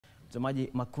Mtazamaji,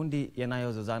 makundi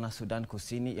yanayozozana Sudan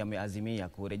Kusini yameazimia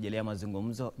kurejelea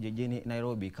mazungumzo jijini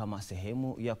Nairobi kama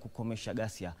sehemu ya kukomesha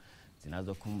ghasia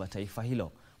zinazokumba taifa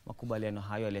hilo. Makubaliano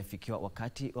hayo yaliafikiwa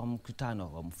wakati wa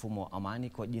mkutano wa mfumo wa amani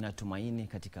kwa jina Tumaini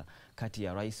kati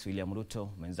ya Rais William Ruto,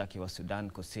 mwenzake wa Sudan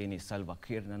Kusini Salva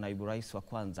Kiir na naibu rais wa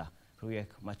kwanza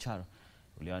Riek Machar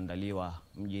ulioandaliwa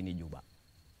mjini Juba.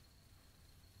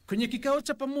 Kwenye kikao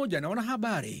cha pamoja na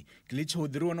wanahabari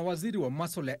kilichohudhuriwa na waziri wa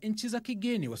masuala ya nchi za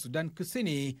kigeni wa Sudan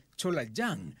Kusini Chola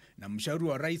Jang na mshauri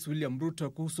wa Rais William Ruto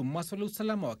kuhusu masuala ya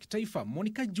usalama wa kitaifa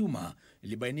Monica Juma,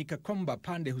 ilibainika kwamba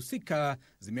pande husika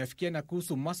zimeafikiana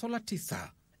kuhusu masuala 9.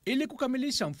 Ili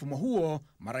kukamilisha mfumo huo,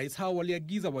 marais hao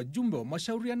waliagiza wajumbe wa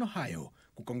mashauriano hayo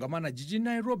kukongamana jijini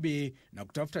Nairobi na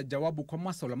kutafuta jawabu kwa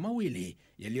masuala mawili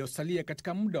yaliyosalia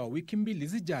katika muda wa wiki 2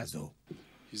 zijazo.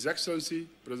 His Excellency,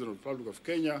 President of the Republic of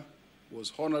Kenya,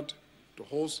 was honored to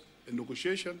host a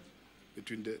negotiation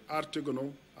between the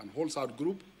Artigonal and Whole-South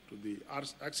Group to the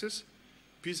Access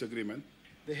Peace Agreement.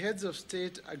 The heads of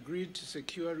state agreed to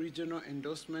secure regional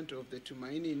endorsement of the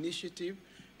Tumaini initiative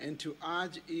and to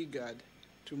urge IGAD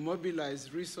to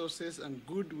mobilize resources and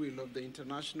goodwill of the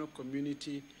international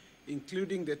community,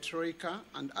 including the Troika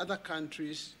and other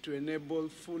countries, to enable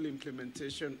full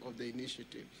implementation of the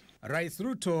initiative. Rais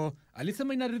Ruto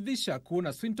alisema inaridhisha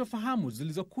kuona sintofahamu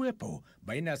zilizokuwepo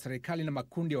baina ya serikali na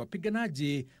makundi ya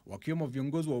wapiganaji wakiwemo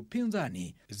viongozi wa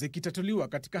upinzani zikitatuliwa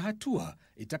katika hatua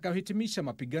itakayohitimisha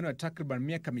mapigano ya takriban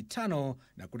miaka 5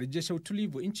 na kurejesha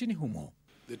utulivu nchini humo.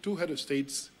 The two head of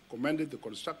states commended the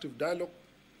constructive dialogue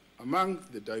among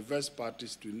the diverse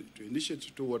parties to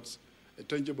initiate towards a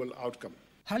tangible outcome.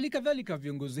 Hali kadhalika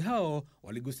viongozi hao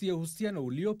waligusia uhusiano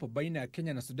uliopo baina ya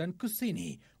Kenya na Sudan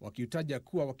Kusini, wakiutaja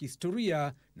kuwa wa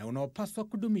kihistoria na unaopaswa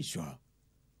kudumishwa.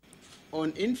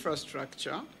 On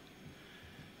infrastructure,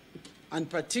 and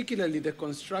particularly the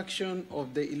construction of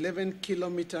the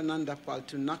 11-kilometer Nandapal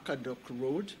to Nakadok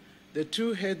road, the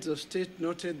two heads of state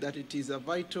noted that it is a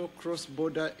vital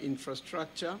cross-border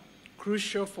infrastructure,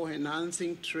 crucial for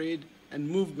enhancing trade and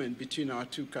movement between our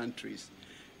two countries.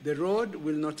 The road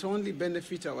will not only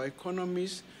benefit our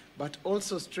economies, but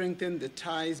also strengthen the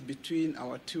ties between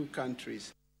our two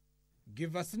countries.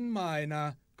 Givasin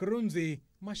Maina, Kurunzi,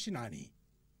 Mashinani.